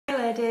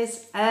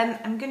ladies.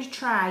 I'm going to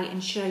try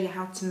and show you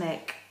how to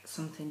make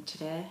something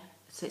today.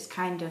 So it's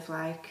kind of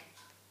like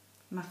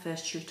my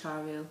first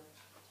tutorial.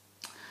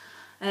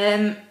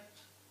 I'm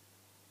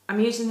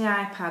using the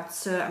iPad,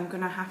 so I'm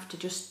going to have to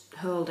just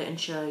hold it and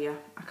show you.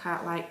 I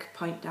can't like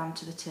point down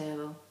to the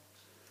table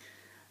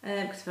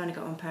because I've only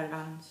got one pair of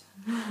hands.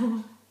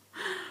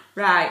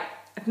 Right,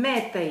 I've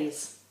made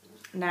these.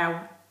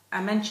 Now,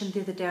 I mentioned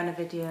the other day on a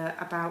video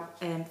about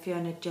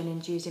Fiona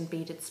Jennings using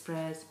beaded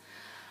sprays,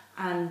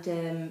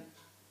 and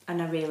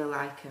I really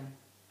like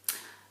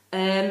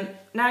them.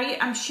 Now,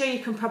 I'm sure you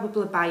can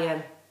probably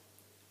buy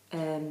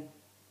them.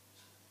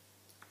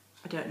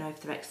 I don't know if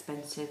they're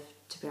expensive,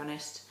 to be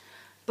honest,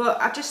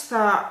 but I just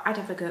thought I'd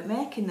have a go at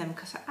making them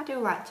because I do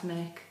like to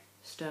make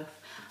stuff.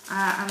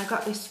 And I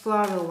got this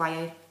floral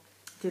wire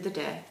the other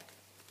day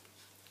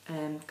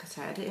because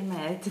I had it in my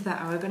head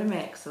that I was going to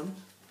make some.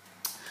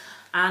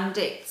 And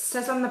it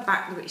says on the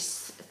back that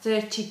it's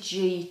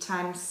 30G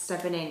times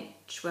 7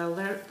 inch. Well,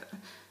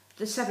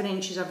 the 7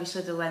 inch is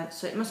obviously the length,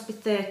 so it must be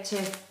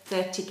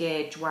 30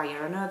 gauge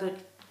wire. I know they're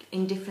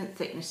in different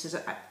thicknesses.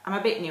 I'm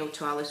a bit new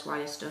to all this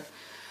wire stuff,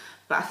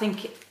 but I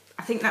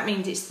think that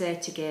means it's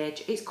 30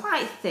 gauge. It's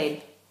quite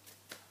thin.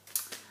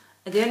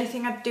 The only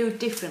thing I'd do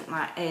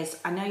differently is,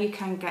 I know you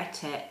can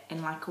get it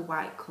in like a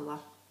white colour,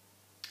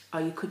 or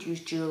you could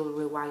use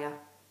jewellery wire,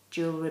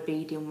 jewellery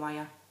beading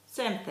wire,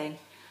 same thing,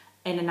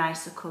 in a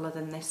nicer colour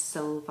than this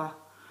silver.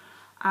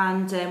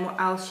 And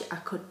what else I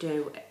could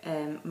do,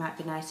 might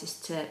be nice, is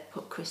to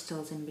put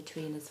crystals in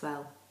between as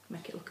well,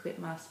 make it look a bit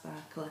more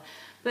sparkly.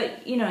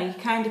 But you know, you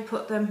kind of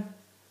put them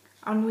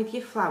on with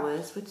your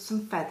flowers, with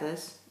some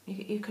feathers.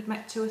 You could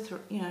make 2 or 3,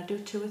 you know, do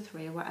 2 or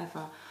 3 or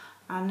whatever.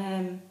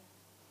 And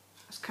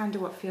that's kind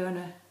of what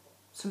Fiona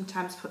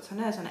sometimes puts on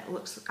hers, and it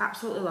looks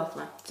absolutely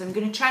lovely. So I'm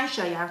going to try and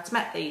show you how to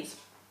make these.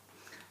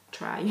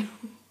 Try.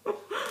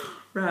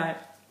 Right.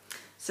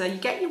 So you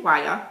get your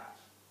wire,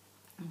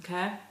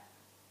 okay,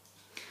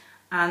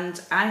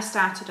 and I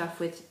started off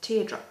with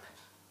teardrop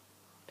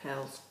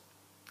pearls.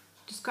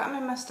 Just got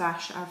them in my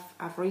stash.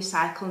 I've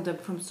recycled them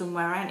from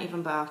somewhere. I ain't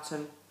even bought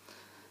them,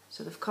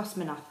 so they've cost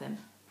me nothing.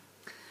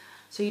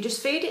 So you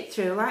just feed it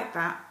through like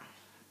that,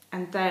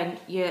 and then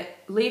you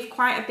leave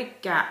quite a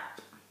big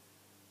gap.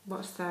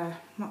 What's there?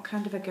 What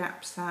kind of a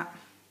gap's that?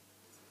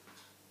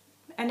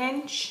 An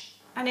inch,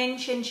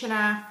 inch and a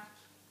half.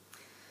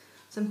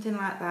 Something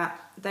like that.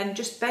 Then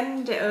just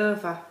bend it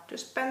over.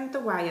 Just bend the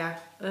wire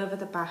over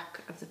the back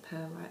of the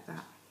pearl like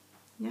that.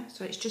 Yeah,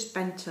 so it's just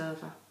bent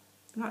over.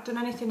 I've not done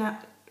anything other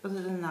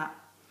than that.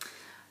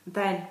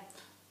 Then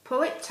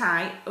pull it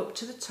tight up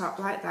to the top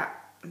like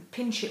that and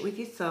pinch it with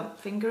your thumb,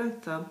 finger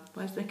and thumb.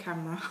 Where's my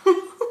camera?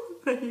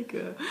 There you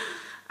go.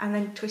 And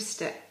then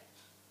twist it.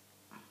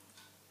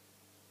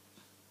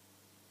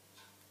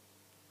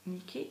 And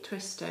you keep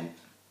twisting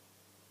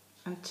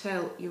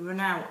until you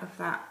run out of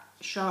that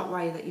short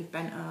wire that you've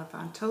bent over.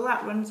 Until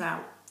that runs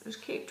out,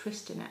 just keep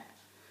twisting it.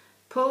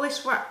 Pull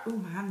this wire, oh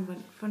my hand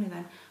went funny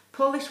then.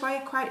 Pull this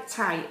wire quite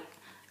tight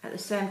at the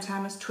same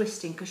time as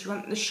twisting, because you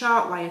want the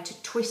short wire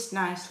to twist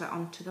nicely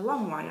onto the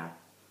long wire.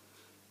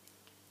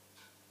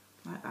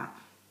 Like that.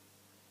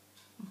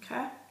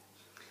 Okay?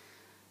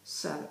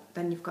 So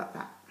then you've got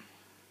that.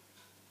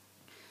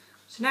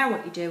 So now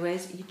what you do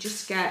is you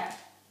just get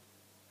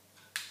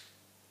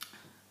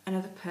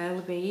another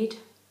pearl bead.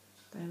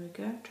 There we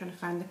go, I'm trying to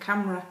find the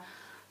camera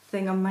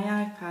thing on my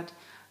iPad,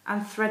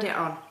 and thread it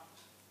on.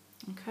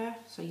 Okay,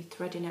 so you're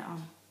threading it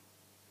on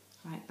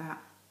like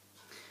that.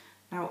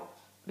 Now,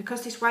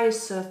 because this wire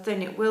is so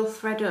thin, it will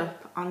thread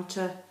up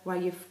onto where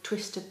you've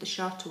twisted the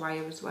shorter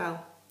wire as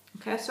well.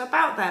 Okay, so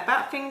about there,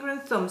 about finger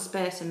and thumb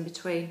space in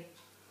between.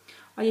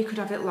 Or you could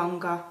have it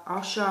longer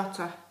or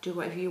shorter, do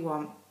whatever you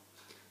want.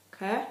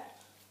 Okay,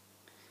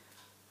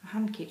 my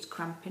hand keeps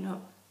cramping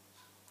up.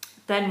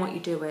 Then what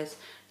you do is,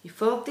 you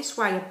fold this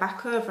wire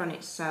back over on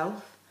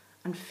itself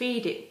and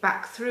feed it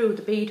back through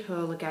the bead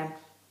hole again.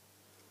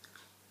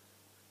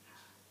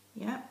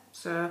 Yeah,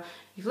 so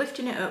you're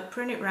lifting it up,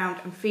 putting it round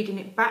and feeding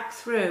it back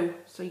through.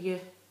 So you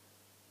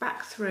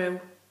back through.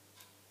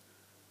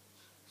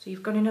 So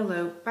you've gone in a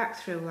loop, back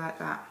through like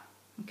that.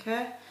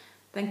 Okay?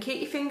 Then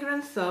keep your finger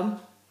and thumb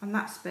on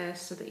that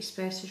space so that your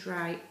space is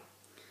right.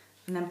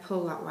 And then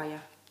pull that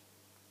wire.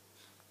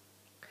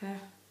 Okay?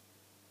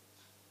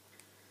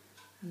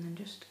 And then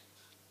just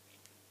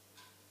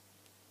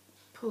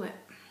pull it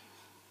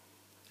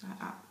like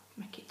that,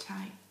 make it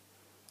tight.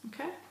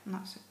 Okay, and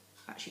that's it.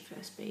 That's your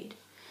first bead.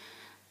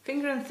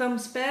 Finger and thumb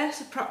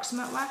space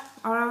approximately,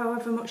 or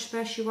however much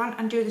space you want,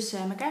 and do the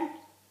same again.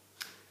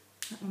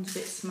 That one's a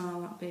bit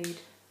small, that bead.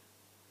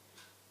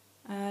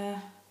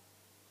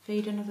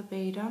 Feed another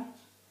bead on.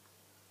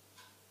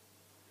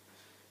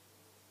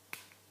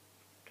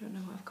 Don't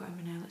know what I've got in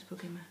my nail, it's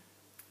bugging me.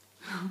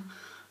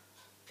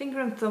 Finger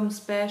and thumb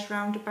space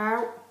round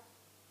about,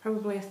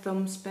 probably a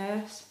thumb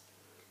space.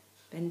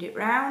 Bend it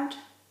round,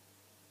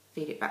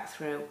 feed it back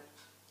through.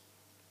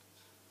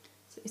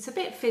 So it's a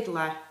bit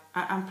fiddly.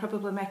 I'm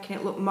probably making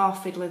it look more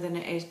fiddly than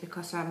it is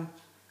because I'm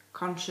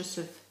conscious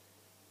of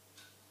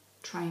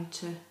trying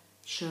to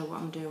show what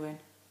I'm doing.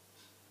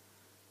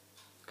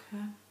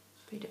 Okay,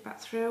 feed it back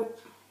through.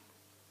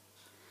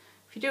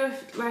 If you do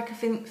like I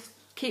think,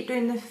 keep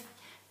doing the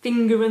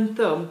finger and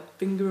thumb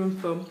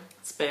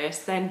space,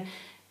 then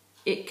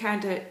it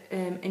kind of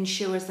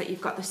ensures that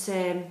you've got the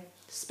same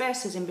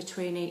spaces in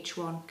between each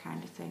one,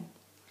 kind of thing,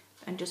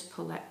 and just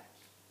pull it.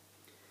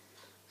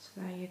 So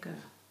there you go.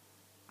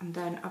 And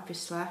then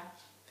obviously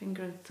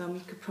finger and thumb,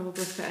 you could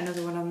probably fit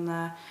another one on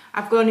there.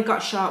 I've only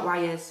got short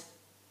wires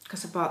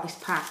because I bought this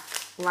pack.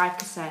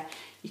 Like I said,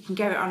 you can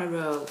get it on a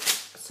roll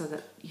so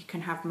that you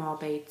can have more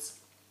beads.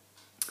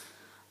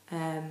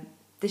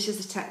 This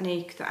is the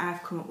technique that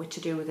I've come up with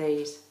to do with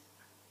these.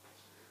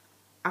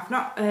 I've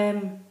not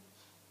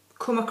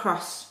come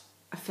across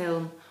a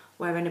film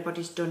where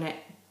anybody's done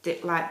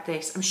it like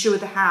this. I'm sure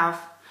they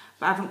have,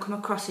 but I haven't come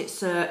across it.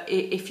 So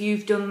if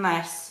you've done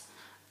this,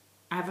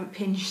 I haven't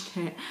pinched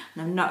it,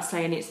 and I'm not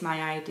saying it's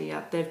my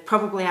idea. There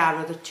probably are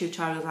other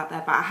tutorials out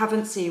there, but I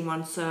haven't seen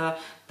one, so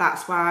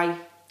that's why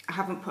I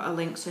haven't put a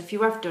link. So if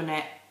you have done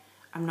it,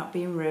 I'm not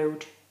being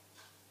rude.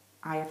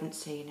 I haven't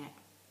seen it.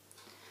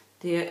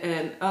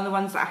 The only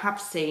ones that I have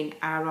seen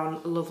are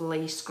on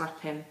Lovely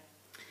Scrapping.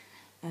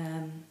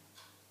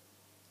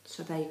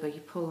 So there you go, you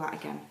pull that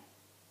again.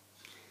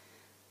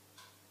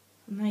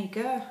 And there you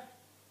go.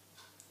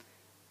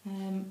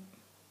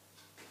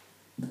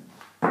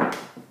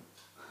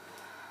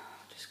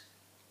 Just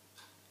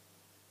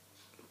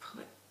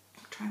pull it,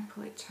 try and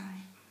pull it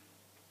tight.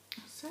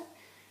 That's it.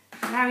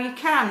 Now you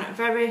can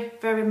very,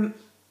 very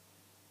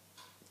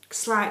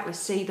slightly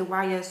see the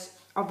wires,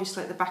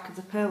 obviously at the back of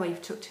the pearl where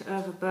you've tucked it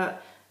over,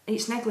 but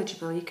it's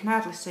negligible, you can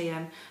hardly see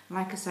them. And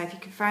like I say, if you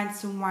can find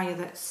some wire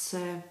that's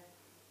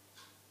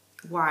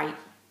white,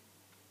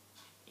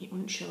 it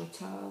won't show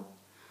at all.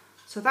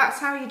 So that's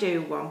how you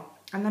do one,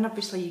 and then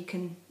obviously you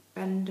can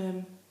bend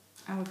them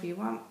however you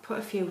want, put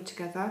a few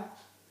together,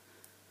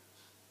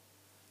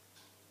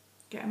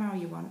 get them how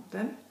you want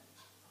them.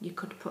 You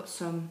could put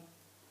some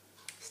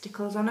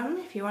stickles on them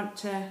if you want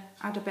to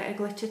add a bit of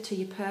glitter to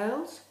your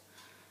pearls.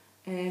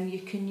 You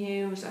can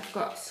use, I've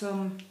got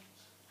some,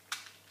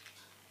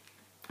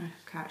 I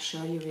can't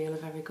show you really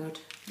very good.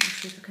 Let me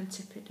see if I can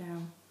tip it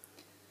down.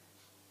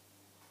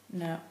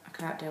 No, I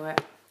can't do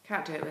it.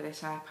 Can't do it with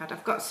this iPad.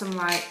 I've got some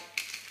like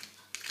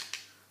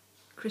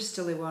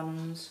crystally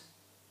ones.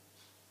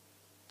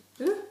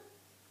 Ooh,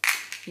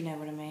 you know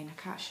what I mean.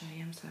 I can't show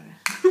you, I'm sorry.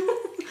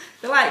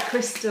 They're like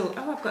crystal.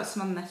 Oh, I've got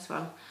some on this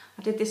one.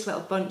 I did this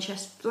little bunch of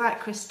like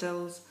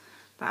crystals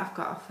that I've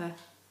got off her.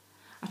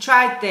 I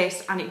tried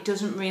this and it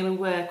doesn't really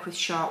work with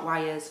short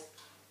wires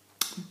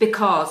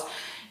because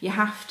you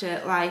have to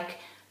like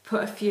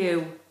put a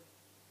few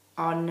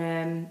on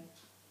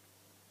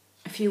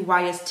a few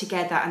wires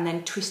together and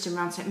then twist them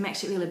around, so it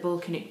makes it really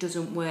bulky and it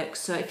doesn't work.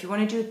 So if you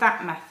want to do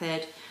that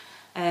method,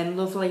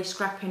 Lovely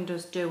Scrapping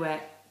does do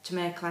it, to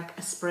make like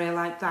a spray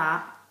like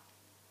that.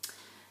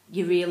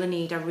 You really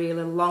need a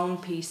really long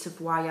piece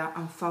of wire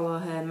and follow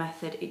her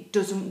method. It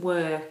doesn't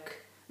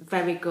work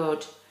very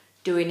good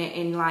doing it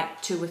in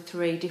like 2 or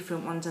 3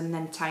 different ones and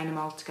then tying them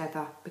all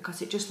together,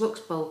 because it just looks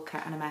bulky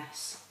and a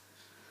mess.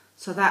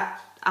 So that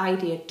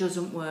idea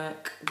doesn't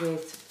work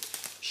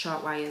with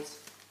short wires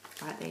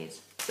like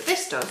these, but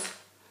this does.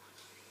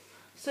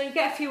 So you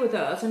get a few of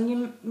those and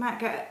you might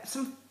get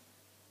some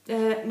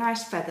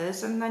nice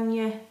feathers, and then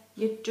you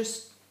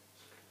just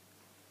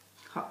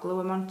hot glue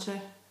them onto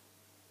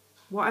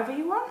whatever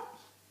you want,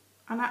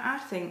 and I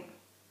think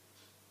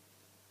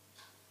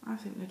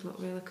they'd look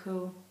really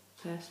cool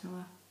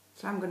personally.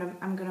 So I'm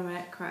gonna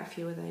make quite a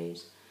few of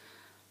these,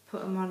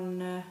 put them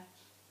on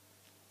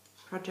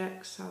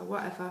projects or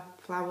whatever,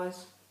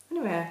 flowers.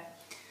 Anyway,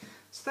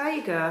 so there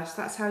you go.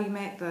 So that's how you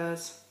make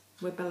those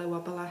wibbly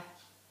wobbly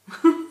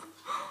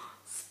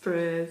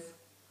sprays.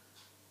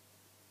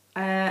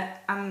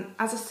 And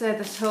as I said,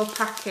 this whole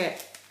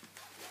packet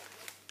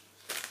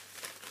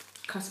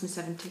cost me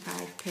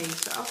 75p,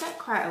 so I'll get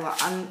quite a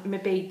lot. And my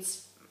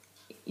beads,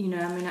 you know,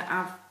 I mean, I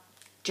have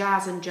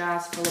jars and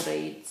jars full of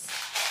beads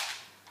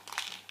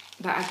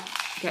that I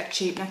get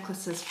cheap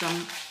necklaces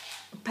from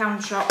a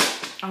pound shop,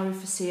 or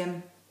if I see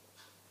them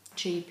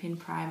cheap in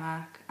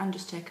Primark, and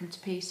just take them to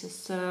pieces.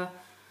 So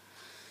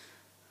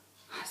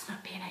that's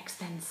not being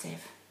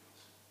expensive.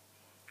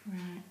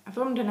 Right, I've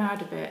ummed and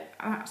ahed a bit.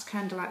 That's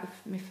kind of like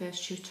my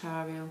first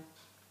tutorial.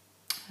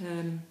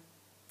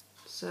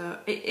 So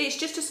it's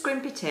just a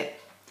scrimpy tip.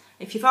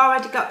 If you've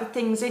already got the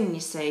things in,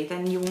 you see,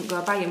 then you wouldn't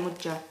go buy them,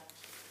 would you?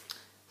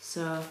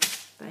 So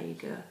there you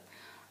go.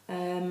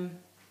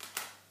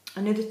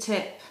 Another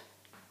tip,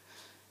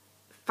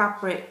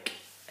 fabric.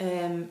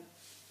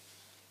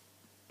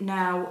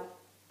 Now,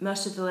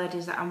 most of the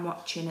ladies that I'm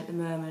watching at the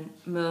moment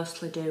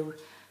mostly do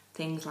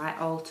things like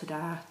altered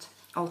art,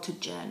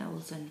 altered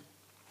journals and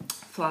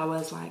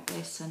flowers like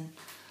this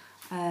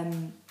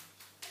and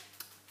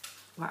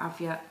what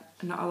have you.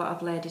 Not a lot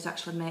of ladies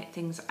actually make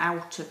things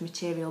out of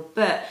material,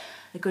 but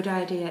a good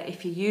idea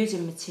if you're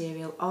using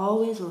material,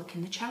 always look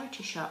in the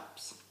charity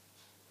shops.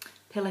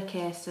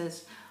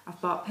 Pillowcases.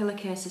 I've bought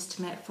pillowcases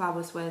to make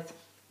flowers with,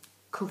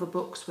 cover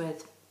books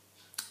with,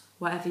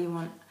 whatever you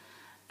want.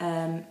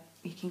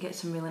 You can get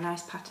some really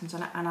nice patterns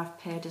on it, and I've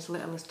paid as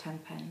little as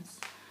 10p.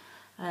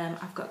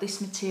 I've got this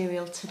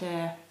material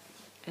today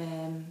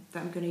that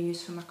I'm going to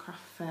use for my craft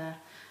fair.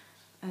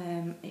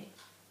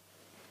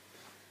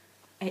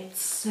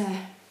 It's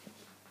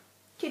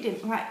kiddie,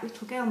 like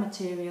little girl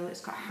material.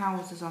 It's got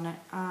houses on it,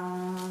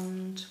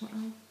 and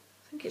I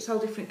think it's all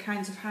different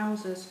kinds of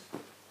houses,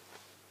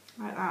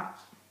 like that,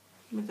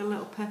 with a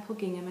little purple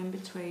gingham in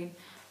between,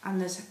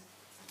 and there's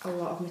a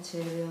lot of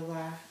material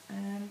there.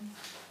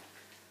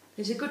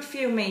 There's a good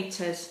few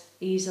metres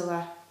easily.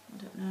 I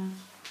don't know.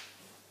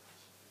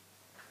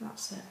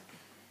 That's it.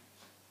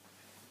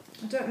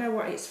 I don't know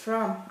what it's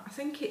from. I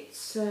think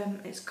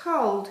it's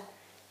called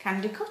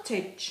Candy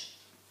Cottage,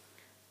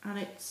 and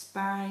it's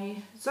by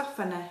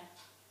Zoffany.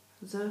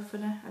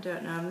 I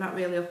don't know. I'm not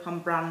really up on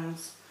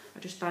brands. I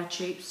just buy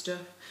cheap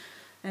stuff.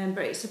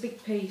 But it's a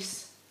big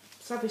piece.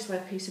 It's obviously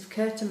a piece of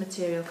curtain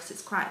material because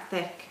it's quite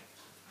thick.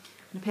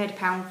 And I paid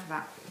 £1 for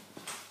that.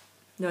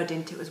 No, I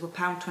didn't. It was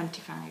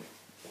 £1.25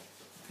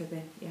 for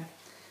the, yeah.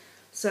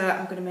 So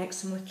I'm going to make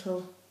some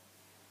little,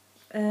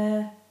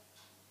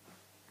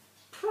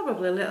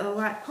 probably little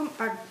like pump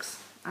bags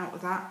out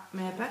of that,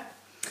 maybe.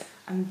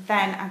 And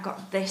then I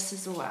got this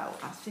as well.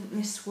 I think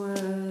this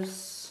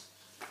was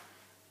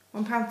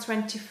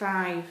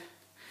 £1.25.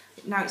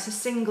 Now it's a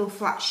single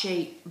flat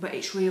sheet, but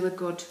it's really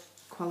good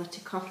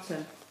quality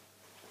cotton.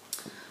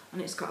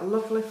 And it's got a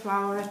lovely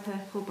flowery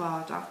purple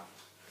border.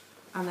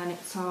 And then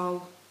it's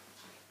all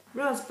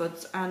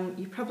rosebuds, and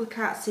you probably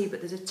can't see, but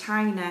there's a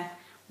tiny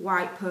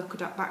white polka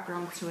dot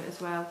background to it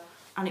as well.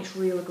 And it's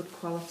really good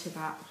quality,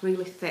 that,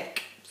 really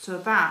thick. So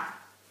that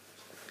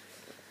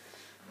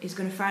is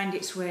going to find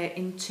its way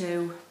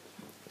into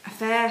a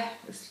fair.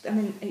 I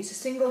mean, it's a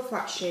single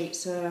flat sheet,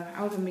 so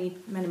however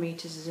many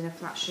metres is in a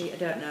flat sheet, I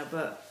don't know,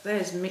 but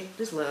there's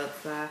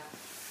loads there.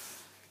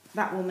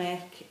 That will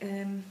make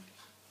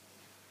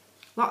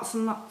lots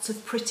and lots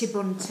of pretty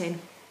bunting,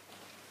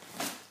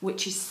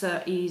 which is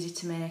so easy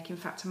to make. In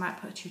fact, I might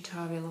put a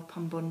tutorial up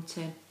on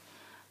bunting,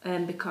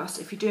 because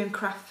if you're doing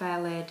craft fair,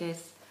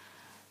 ladies,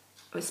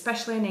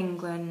 especially in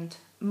England,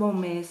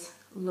 mummies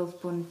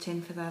love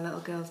bunting for their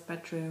little girls'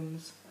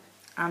 bedrooms.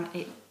 And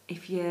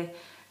if you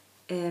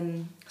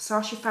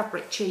source your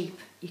fabric cheap,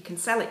 you can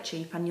sell it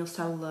cheap and you'll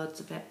sell loads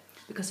of it,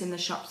 because in the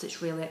shops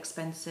it's really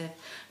expensive.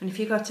 And if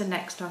you go to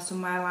Next or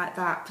somewhere like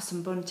that for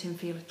some bunting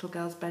for your little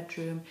girl's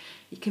bedroom,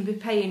 you can be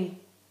paying,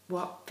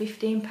 what,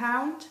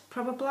 £15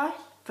 probably,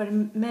 for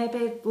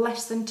maybe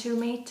less than 2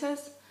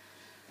 metres.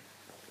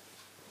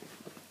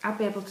 I'd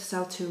be able to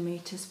sell 2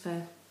 metres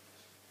for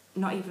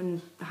not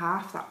even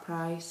half that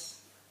price.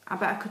 I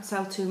bet I could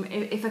sell 2,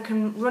 if I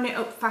can run it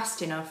up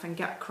fast enough and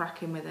get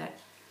cracking with it.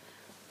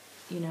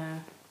 You know,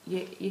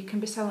 you can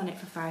be selling it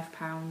for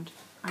 £5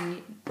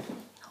 and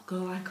it'll go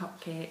like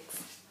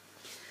hotcakes.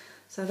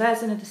 So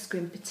there's another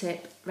scrimpy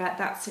tip. Right,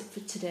 that's it for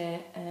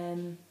today.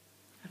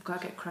 I've got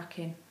to get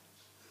cracking.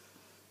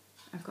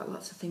 I've got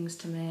lots of things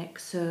to make.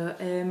 So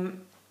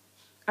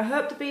I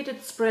hope the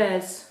beaded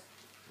sprays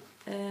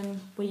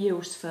were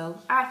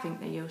useful. I think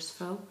they're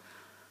useful.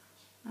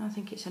 I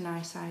think it's a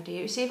nice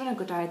idea. It's even a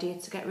good idea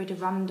to get rid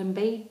of random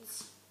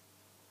beads.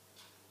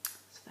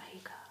 So there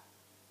you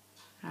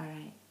go.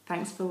 Alright,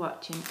 thanks for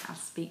watching. I'll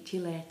speak to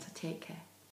you later. Take care.